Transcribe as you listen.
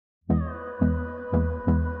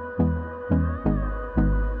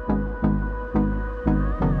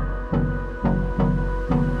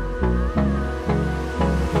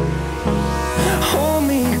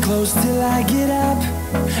close till I get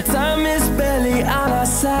up. Time is barely on our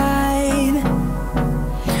side.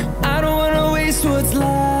 I don't wanna waste what's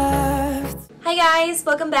left. Hi guys,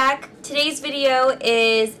 welcome back. Today's video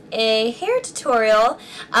is a hair tutorial.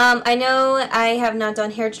 I know I have not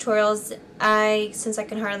done hair tutorials since I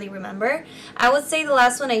can hardly remember. I would say the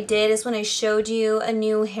last one I did is when I showed you a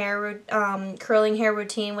new hair curling hair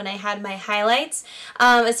routine when I had my highlights.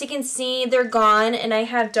 As you can see, they're gone and I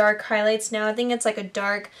have dark highlights now. I think it's like a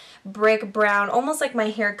dark brick brown, almost like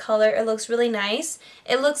my hair color. It looks really nice.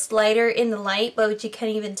 It looks lighter in the light, but you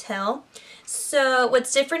can't even tell. So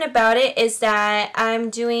what's different about it is that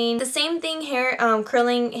I'm doing the same thing,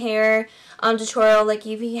 curling hair tutorial, like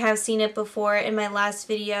if you have seen it before in my last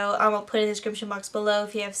video. I'll put it in the description box below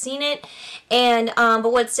if you have seen it. And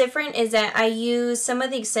but what's different is that I use some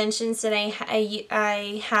of the extensions that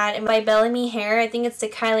I had in my Bellamy hair. I think it's the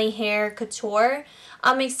Kylie Hair Couture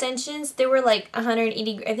extensions. They were like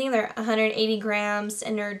 180, I think they're 180 grams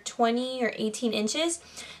and they're 20 or 18 inches.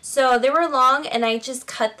 So they were long and I just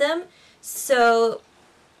cut them. So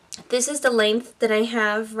this is the length that I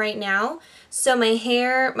have right now. So my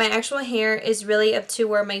actual hair is really up to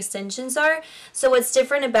where my extensions are. So what's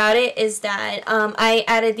different about it is that I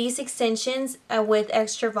added these extensions with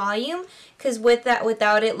extra volume, because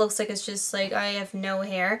without it looks like it's just like I have no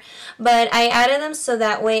hair. But I added them so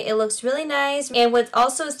that way it looks really nice. And what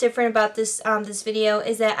also is different about this this video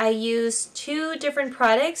is that I use two different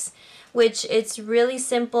products, which it's really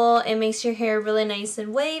simple. It makes your hair really nice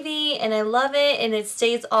and wavy, and I love it, and it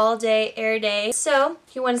stays all day, every day. So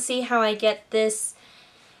if you want to see how I get this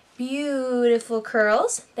beautiful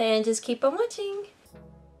curls, then just keep on watching.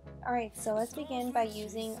 Alright, so let's begin by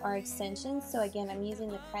using our extensions. So again, I'm using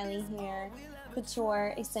the Kylie Hair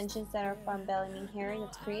Couture extensions that are from Bellamy Hair, and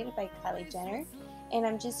it's created by Kylie Jenner. And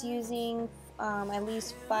I'm just using at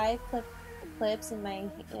least 5 clips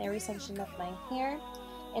in every section of my hair.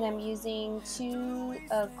 And I'm using 4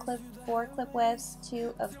 clip webs,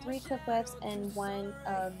 2 of 3 clip webs, and 1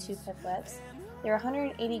 of 2 clip webs. They're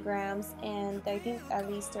 180 grams, and I think at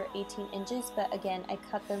least they're 18 inches, but again, I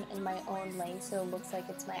cut them in my own length, so it looks like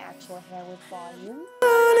it's my actual hair with volume.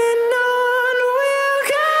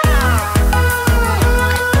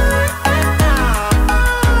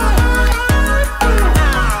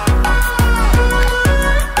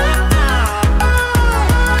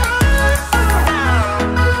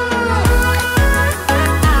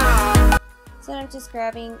 Just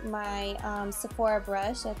grabbing my Sephora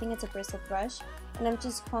brush, I think it's a bristle brush, and I'm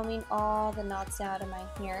just combing all the knots out of my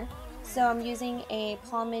hair. So I'm using a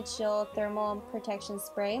Palm Mitchell Thermal Protection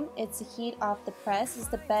Spray. It's a heat off the press. It's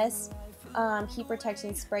the best heat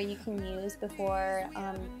protection spray you can use before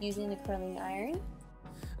using the curling iron.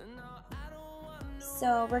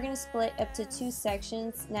 So we're going to split up to 2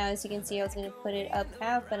 sections. Now as you can see, I was going to put it up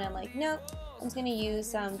half, but I'm like, nope, I'm just going to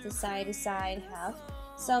use the side to side half.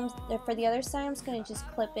 So for the other side, I'm just going to just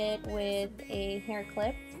clip it with a hair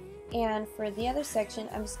clip, and for the other section,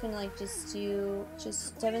 I'm just going to like just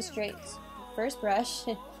demonstrate first brush,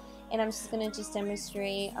 and I'm just going to just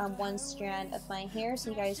demonstrate one strand of my hair,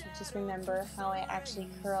 so you guys can just remember how I actually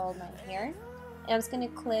curl my hair. And I'm just going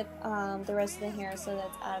to clip the rest of the hair so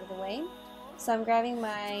that's out of the way. So I'm grabbing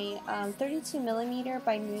my 32mm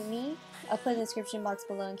by Numi. I'll put it in the description box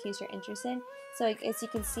below in case you're interested. So as you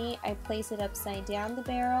can see, I place it upside down the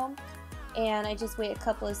barrel, and I just wait a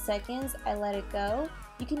couple of seconds. I let it go.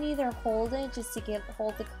 You can either hold it just to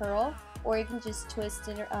hold the curl, or you can just twist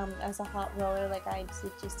it as a hot roller like I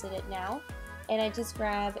just did it now. And I just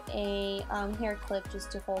grab a hair clip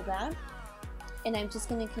just to hold that. And I'm just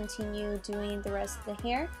going to continue doing the rest of the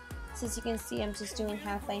hair. So as you can see, I'm just doing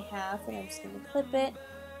half by half, and I'm just going to clip it,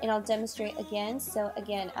 and I'll demonstrate again. So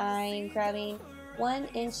again, I'm grabbing 1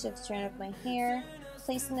 inch of strand of my hair,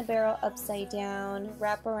 placing the barrel upside down,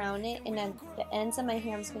 wrap around it, and then the ends of my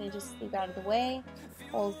hair I'm just going to just leave out of the way,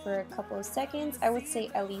 hold for a couple of seconds. I would say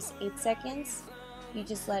at least 8 seconds. You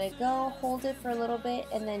just let it go, hold it for a little bit,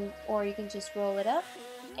 and then, or you can just roll it up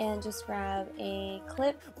and just grab a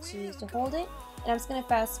clip to use to hold it. And I'm just going to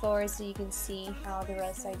fast forward so you can see how the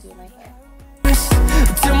rest I do my hair.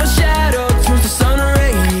 Till my shadow turns to sun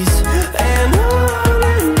rays, and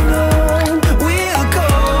on we'll go,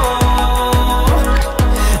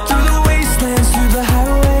 through the wastelands, through the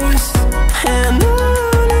highways, and on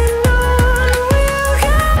we'll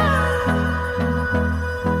go.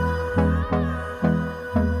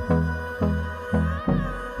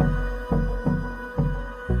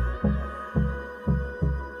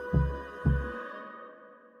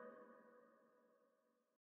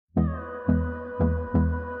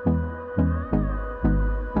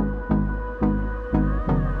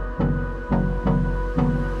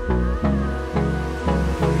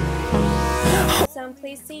 I'm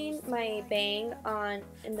placing my bang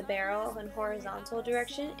in the barrel in horizontal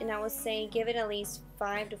direction, and I would say give it at least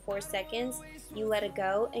 5 to 4 seconds. You let it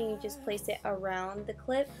go and you just place it around the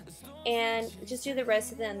clip, and just do the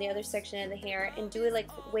rest of it on the other section of the hair, and do it like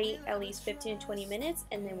wait at least 15 to 20 minutes,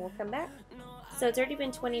 and then we'll come back. So it's already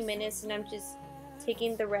been 20 minutes, and I'm just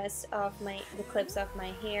taking the rest of the clips off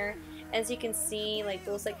my hair. As you can see, like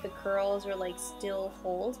those the curls are like still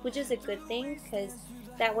hold, which is a good thing, because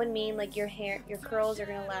that would mean like your curls are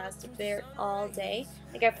gonna last all day.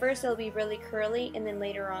 Like at first it'll be really curly, and then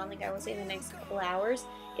later on, like I would say in the next couple hours,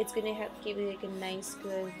 it's gonna give you like a nice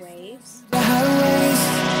good waves.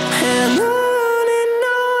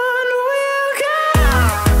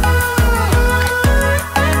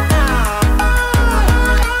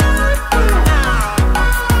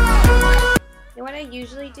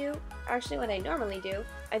 What I normally do,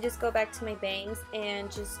 I just go back to my bangs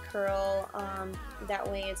and just curl,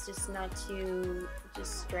 that way it's just not too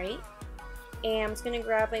straight. And I'm just going to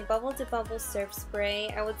grab my Bubble to Bubble Surf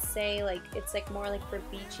Spray. I would say like it's like more like for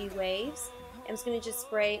beachy waves. I'm just going to just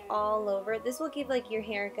spray all over. This will give like your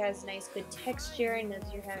hair guys nice good texture, and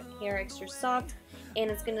makes your hair extra soft,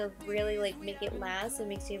 and it's going to really like make it last. It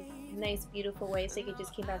makes you nice beautiful waves like you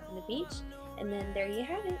just came back from the beach. And then there you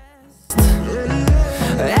have it.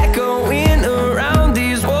 Echoing around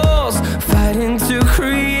these walls, fighting to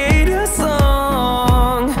create a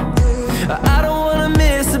song. I don't wanna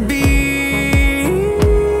miss a beat,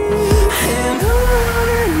 and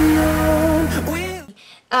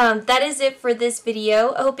on. That is it for this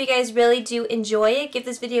video. I hope you guys really do enjoy it. Give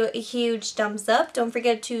this video a huge thumbs up. Don't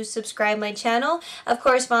forget to subscribe my channel. Of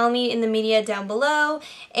course, follow me in the media down below.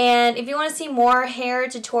 And if you want to see more hair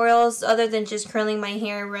tutorials other than just curling my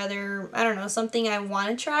hair, rather, I don't know, something I want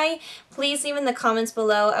to try, please leave in the comments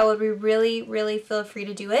below. I would be really feel free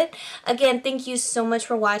to do it. Again, thank you so much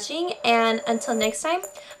for watching, and until next time,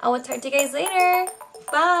 I will talk to you guys later.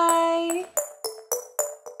 Bye!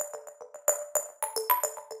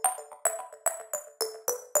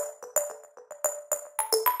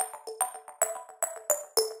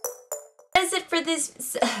 That is it for this.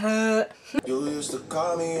 You used to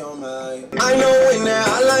call me on my. I know when that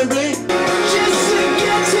hotline blink. Just to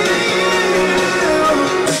get to you.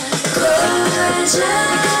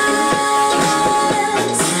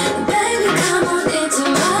 Baby, come on into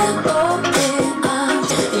my open arms.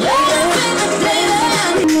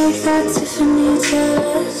 Yeah, make that Tiffany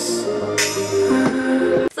jealous.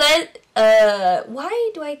 So,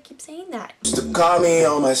 why do I keep saying that? Used to call me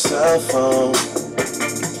on my cell phone.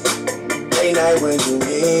 Late night when you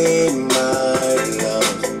need my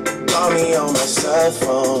love. Call me on my cell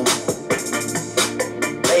phone.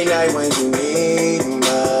 Late night when you need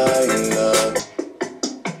my love.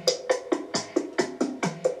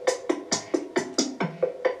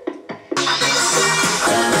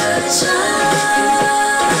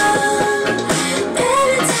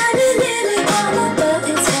 Every time you need me, all my love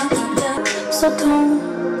is coming down. So don't.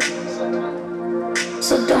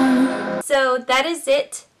 So that is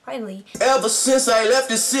it. Finally. Ever since I left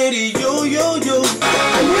the city, you. I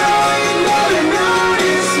know you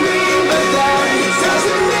notice me, but that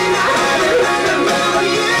doesn't mean I haven't learned about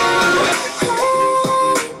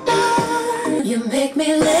you. You make me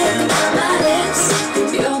live.